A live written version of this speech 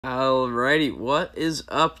Alrighty, what is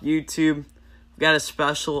up, YouTube? We've got a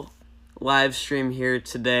special live stream here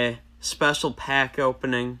today. Special pack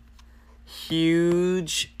opening.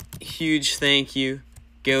 Huge thank you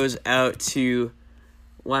goes out to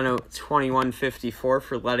LENO2154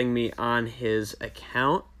 for letting me on his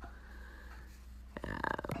account.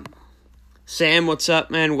 Sam, what's up,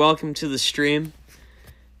 man? Welcome to the stream.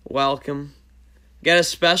 Welcome. Got a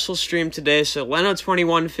special stream today, so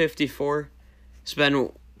LENO2154 has been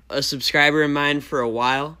a subscriber of mine for a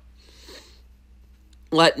while.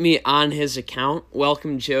 Let me on his account.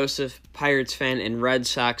 Welcome, Joseph, Pirates fan, and Red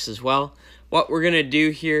Sox as well. What we're going to do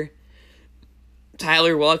here,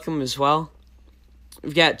 Tyler, welcome as well.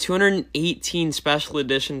 We've got 218 special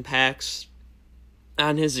edition packs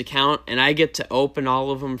on his account, and I get to open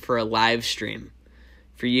all of them for a live stream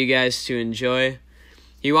for you guys to enjoy.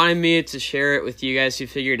 He wanted me to share it with you guys. He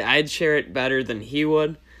figured I'd share it better than he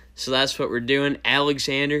would. So that's what we're doing.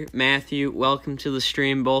 Alexander, Matthew, welcome to the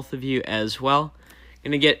stream, both of you as well.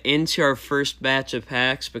 Going to get into our first batch of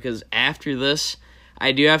packs because after this,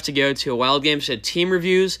 I do have to go to a wild game. So team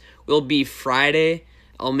reviews will be Friday.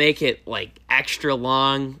 I'll make it like extra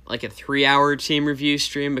long, like a 3-hour team review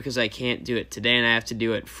stream because I can't do it today and I have to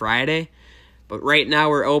do it Friday. But right now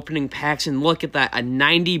we're opening packs and look at that. A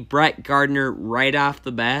 90 Brett Gardner right off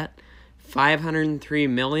the bat. 503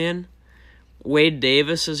 million. Wade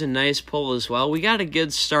Davis is a nice pull as well. We got a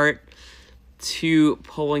good start to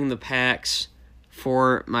pulling the packs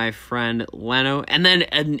for my friend Leno. And then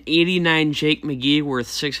an 89 Jake McGee worth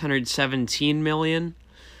 617 million.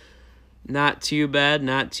 Not too bad,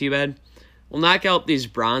 not too bad. We'll knock out these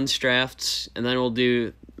bronze drafts, and then we'll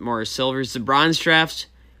do more silvers. The bronze drafts,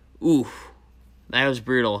 ooh, that was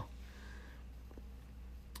brutal.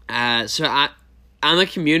 On the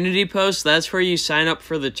community post, that's where you sign up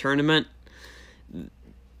for the tournament.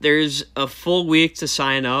 There's a full week to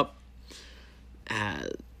sign up.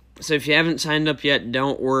 So if you haven't signed up yet,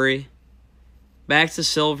 don't worry. Back to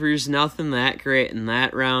silvers, nothing that great in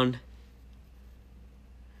that round.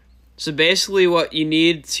 So basically what you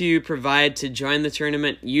need to provide to join the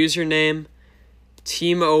tournament, username,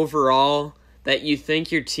 team overall that you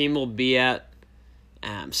think your team will be at.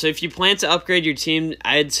 So if you plan to upgrade your team,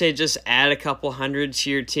 I'd say just add a couple hundred to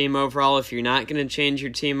your team overall. If you're not going to change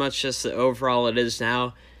your team much, just the overall it is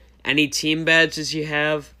now. Any team badges you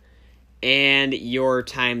have, and your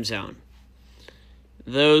time zone.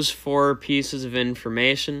 Those 4 pieces of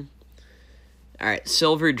information. Alright,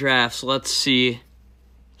 silver drafts. Let's see.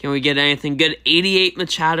 Can we get anything good? 88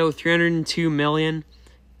 Machado, 302 million.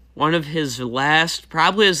 One of his last,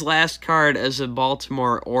 probably his last card as a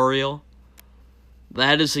Baltimore Oriole.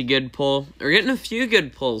 That is a good pull. We're getting a few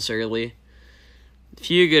good pulls early.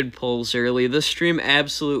 This stream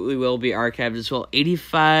absolutely will be archived as well.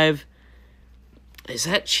 85. Is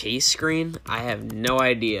that Chase Green? I have no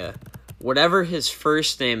idea. Whatever his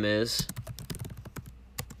first name is.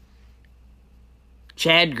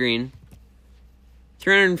 Chad Green.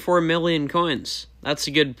 304 million coins. That's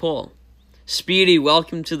a good pull. Speedy,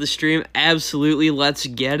 welcome to the stream. Absolutely, let's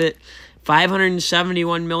get it.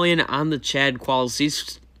 571 million on the Chad quals.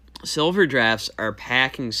 These silver drafts are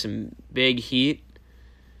packing some big heat.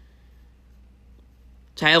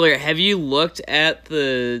 Tyler, have you looked at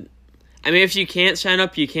the... I mean, if you can't sign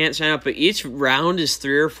up, you can't sign up. But each round is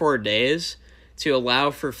 3 or 4 days to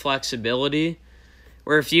allow for flexibility.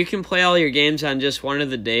 Where if you can play all your games on just one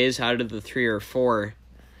of the days out of the 3 or 4,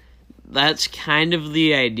 that's kind of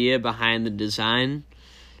the idea behind the design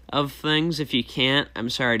of things. If you can't,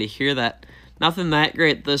 I'm sorry to hear that. Nothing that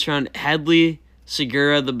great this round. Headley,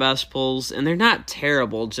 Segura, the best pulls. And they're not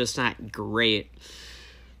terrible, just not great.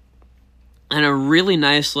 And a really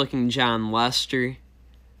nice looking John Lester.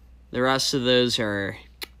 The rest of those are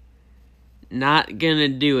not going to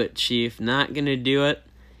do it, Chief. Not going to do it.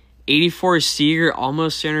 84 Seager,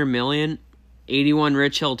 almost 200 million. 81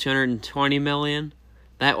 Rich Hill, 220 million.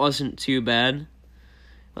 That wasn't too bad.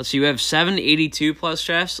 Let's see, we have 7 82 plus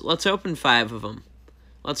drafts. Let's open 5 of them.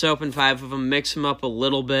 Mix them up a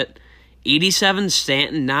little bit. 87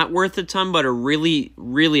 Stanton, not worth a ton, but a really,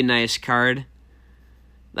 really nice card.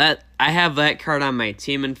 I have that card on my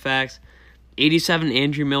team, in fact. 87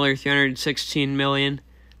 Andrew Miller, 316 million.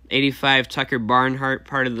 85 Tucker Barnhart,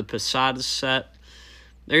 part of the Posada set.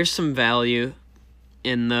 There's some value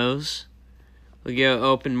in those. We'll go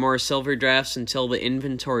open more silver drafts until the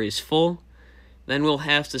inventory is full. Then we'll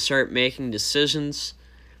have to start making decisions.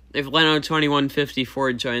 If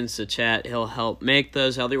Leno2154 joins the chat, he'll help make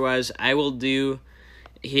those. Otherwise, I will do...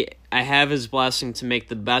 I have his blessing to make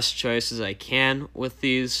the best choices I can with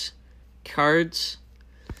these cards.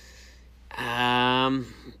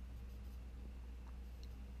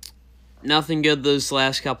 Nothing good those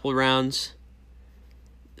last couple rounds.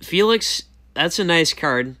 Felix, that's a nice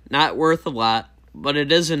card. Not worth a lot, but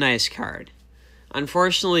it is a nice card.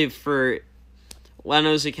 Unfortunately for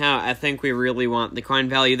Leno's account, I think we really want the coin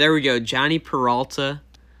value. There we go. Johnny Peralta,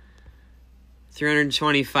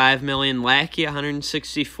 325 million. Lackey,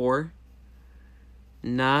 164.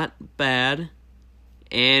 Not bad.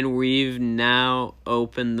 And we've now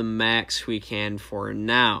opened the max we can for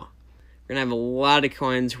now. We're going to have a lot of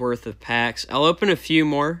coins worth of packs. I'll open a few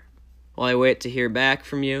more while I wait to hear back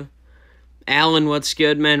from you. Alan, what's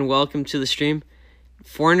good, man? Welcome to the stream.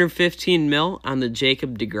 415 mil on the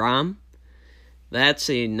Jacob deGrom. That's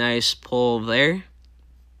a nice pull there.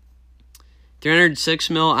 306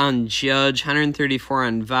 mil on Judge. 134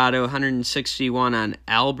 on Votto. 161 on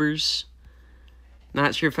Albers.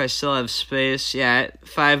 Not sure if I still have space. Yeah,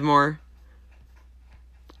 5 more.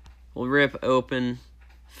 We'll rip open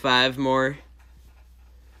 5 more.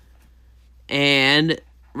 And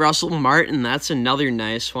Russell Martin, that's another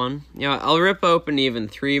nice one. You know, I'll rip open even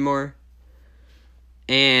 3 more.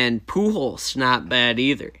 And Pujols, not bad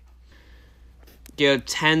either. Go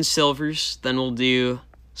 10 silvers, then we'll do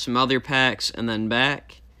some other packs and then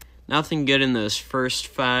back. Nothing good in those first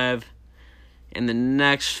 5. And the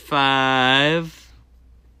next 5...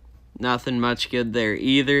 nothing much good there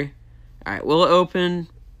either. Alright, we'll open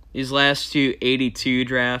these last 2 82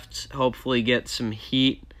 drafts. Hopefully get some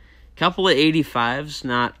heat. Couple of 85s,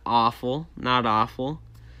 not awful. Not awful.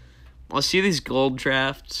 I'll see these gold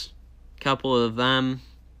drafts. Couple of them.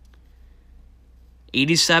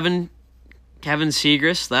 87 Kevin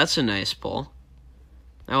Segras. That's a nice pull.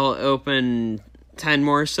 I'll open 10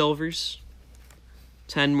 more silvers.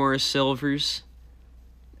 10 more silvers.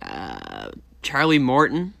 Charlie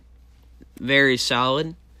Morton. Very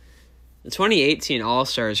solid. The 2018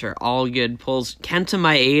 All-Stars are all good pulls. Kenta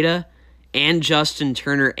Maeda and Justin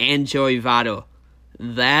Turner and Joey Votto.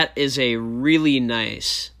 That is a really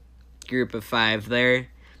nice group of 5 there.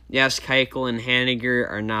 Yes, Keuchel and Haniger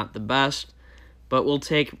are not the best, but we'll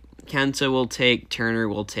take Kenta, we'll take Turner,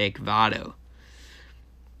 we'll take Votto.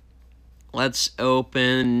 Let's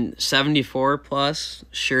open 74 plus,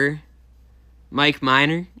 sure. Mike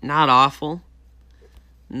Minor, not awful.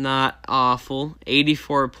 Not awful.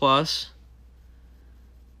 84 plus.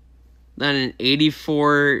 Then an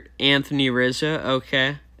 84 Anthony Rizzo.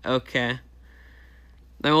 Okay. Okay.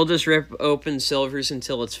 Then we'll just rip open silvers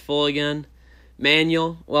until it's full again.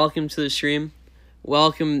 Manuel, welcome to the stream.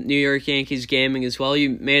 Welcome New York Yankees Gaming as well.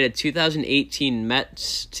 You made a 2018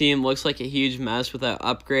 Mets team. Looks like a huge mess without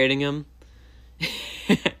upgrading him.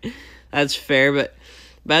 That's fair, but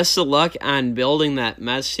best of luck on building that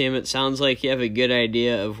Mets team. It sounds like you have a good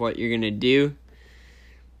idea of what you're going to do.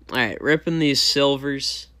 Alright, ripping these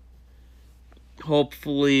silvers.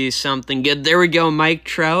 Hopefully something good. There we go, Mike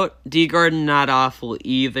Trout. D-Garden, not awful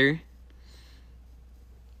either.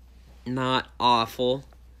 Not awful.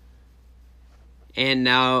 And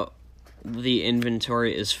now the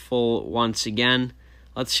inventory is full once again.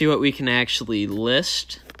 Let's see what we can actually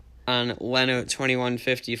list on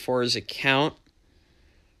Leno2154's account.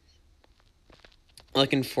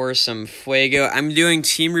 Looking for some Fuego. I'm doing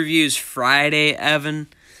team reviews Friday, Evan.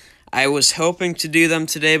 I was hoping to do them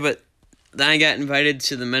today, but then I got invited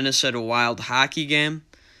to the Minnesota Wild hockey game.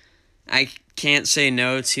 I can't say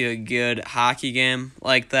no to a good hockey game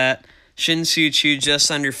like that. Shin-Soo Choo just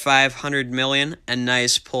under 500 million. A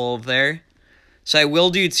nice pull there. So I will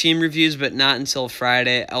do team reviews, but not until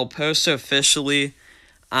Friday. I'll post officially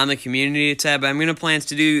on the community tab. I'm going to plan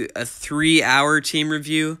to do a 3-hour team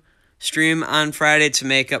review stream on Friday to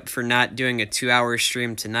make up for not doing a 2-hour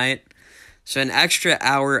stream tonight. So an extra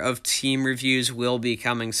hour of team reviews will be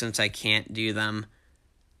coming since I can't do them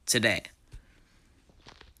today.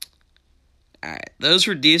 Alright, those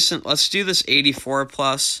were decent. Let's do this 84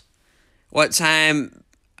 plus. What time?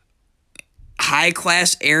 High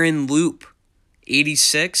class Aaron Loop,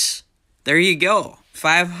 86. There you go.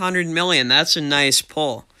 500 million. That's a nice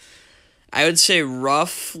pull. I would say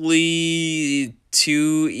roughly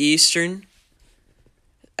 2 Eastern.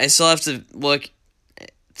 I still have to look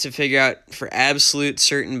to figure out for absolute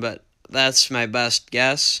certain, but that's my best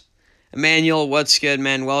guess. Emmanuel, what's good,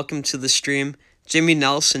 man? Welcome to the stream. Jimmy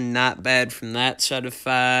Nelson, not bad from that set of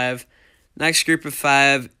 5. Next group of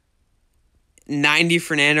 5, 90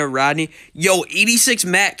 Fernando Rodney. Yo, 86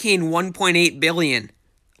 Matt Cain, 1.8 billion.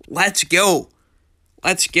 Let's go.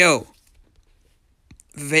 Let's go.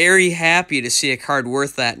 Very happy to see a card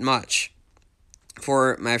worth that much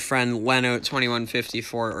for my friend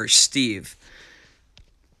Leno2154 or Steve.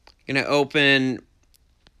 Gonna open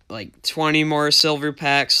like 20 more silver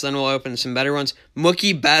packs, then we'll open some better ones.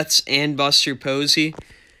 Mookie Betts and Buster Posey.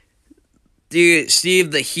 Dude,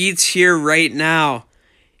 Steve, the heat's here right now.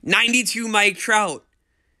 92 Mike Trout.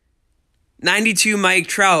 92 Mike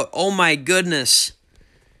Trout. Oh my goodness.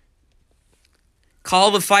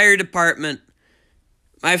 Call the fire department.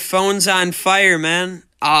 My phone's on fire, man.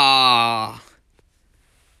 Ah.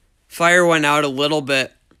 Fire went out a little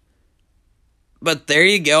bit. But there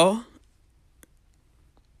you go.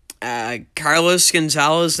 Carlos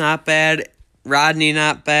Gonzalez, not bad. Rodney,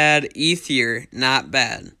 not bad. Ethier, not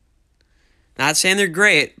bad. Not saying they're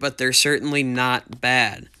great, but they're certainly not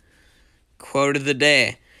bad. Quote of the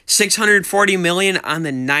day. $640 million on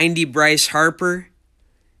the 90 Bryce Harper.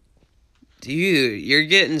 Dude, you're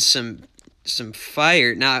getting some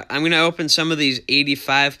fire. Now, I'm going to open some of these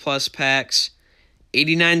 85-plus packs.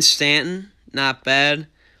 89 Stanton, not bad.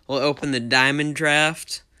 We'll open the Diamond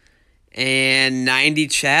Draft. And 90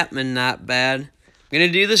 Chapman, not bad. I'm going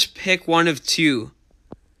to do this pick one of two.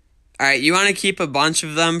 Alright, you want to keep a bunch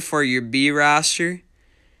of them for your B roster?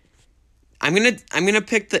 I'm gonna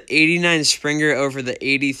pick the 89 Springer over the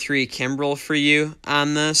 83 Kimbrel for you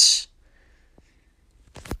on this.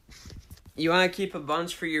 You want to keep a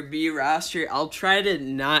bunch for your B roster? I'll try to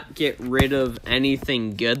not get rid of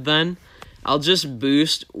anything good then. I'll just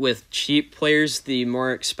boost with cheap players, the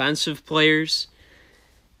more expensive players,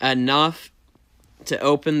 enough to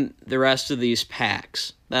open the rest of these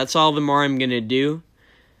packs. That's all the more I'm going to do.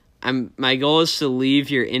 My goal is to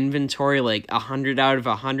leave your inventory like 100 out of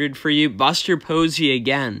 100 for you. Buster Posey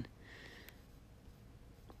again.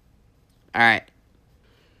 All right.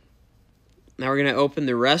 Now we're going to open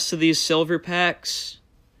the rest of these silver packs.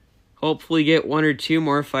 Hopefully get one or two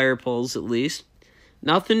more fire pulls at least.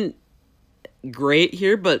 Nothing great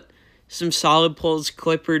here, but some solid pulls.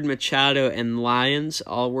 Clippard, Machado, and Lions,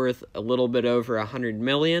 all worth a little bit over $100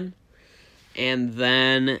 million. And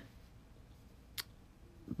then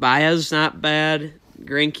Baez, not bad.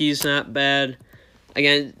 Greinke's not bad.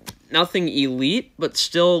 Again, nothing elite, but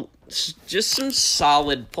still just some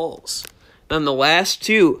solid pulls. Then the last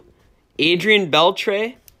two, Adrian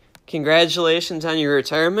Beltre, congratulations on your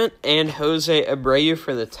retirement, and Jose Abreu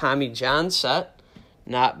for the Tommy John set.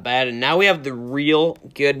 Not bad. And now we have the real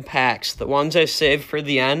good packs, the ones I saved for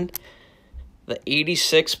the end. The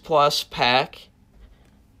 86-plus pack.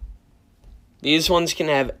 These ones can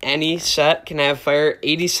have any set, can have fire.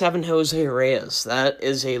 87 Jose Reyes. That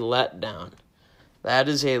is a letdown. That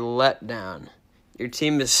is a letdown. Your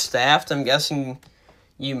team is staffed. I'm guessing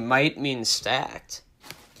you might mean stacked.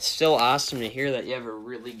 Still awesome to hear that you have a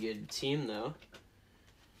really good team, though.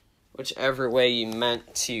 Whichever way you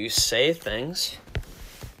meant to say things.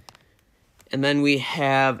 And then we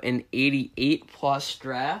have an 88-plus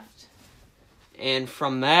draft. And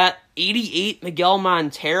from that, 88 Miguel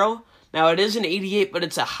Montero. Now, it is an 88, but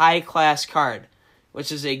it's a high-class card,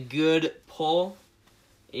 which is a good pull,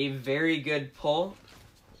 a very good pull.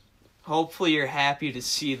 Hopefully, you're happy to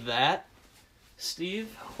see that,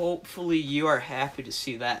 Steve. Hopefully, you are happy to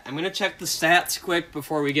see that. I'm going to check the stats quick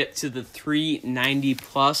before we get to the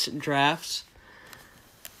 390-plus drafts.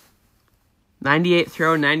 98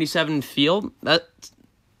 throw, 97 field. That,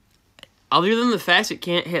 other than the fact it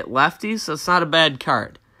can't hit lefties, that's not a bad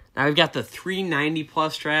card. Now we've got the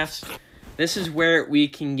 390-plus drafts. This is where we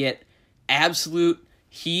can get absolute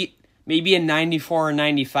heat, maybe a 94 or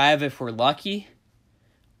 95 if we're lucky,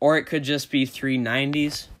 or it could just be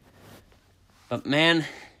 390s. But man,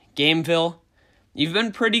 Gameville, you've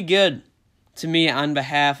been pretty good to me on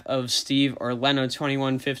behalf of Steve or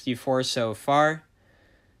LENO2154 so far.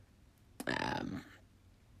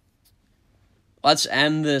 Let's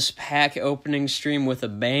end this pack opening stream with a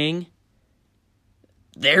bang.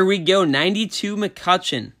 There we go, 92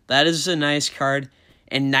 McCutchen. That is a nice card.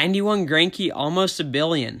 And 91 Greinke, almost $1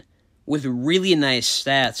 billion. With really nice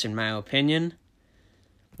stats, in my opinion.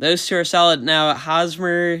 Those two are solid. Now,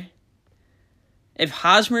 Hosmer, if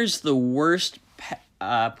Hosmer's the worst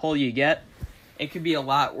pull you get, it could be a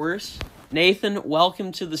lot worse. Nathan,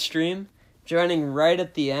 welcome to the stream. Joining right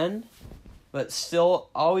at the end. But still,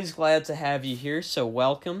 always glad to have you here, so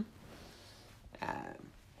welcome.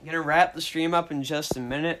 I'm going to wrap the stream up in just a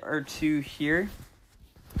minute or two here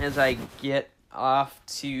as I get off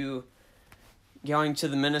to going to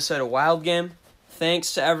the Minnesota Wild game.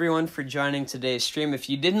 Thanks to everyone for joining today's stream. If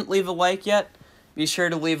you didn't leave a like yet, be sure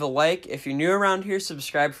to leave a like. If you're new around here,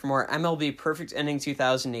 subscribe for more MLB Perfect Inning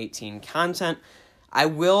 2018 content. I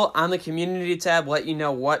will, on the community tab, let you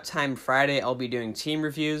know what time Friday I'll be doing team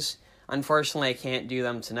reviews. Unfortunately, I can't do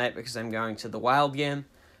them tonight because I'm going to the Wild game.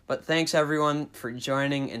 But thanks, everyone, for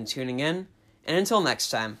joining and tuning in. And until next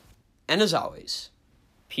time, and as always,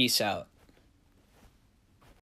 peace out.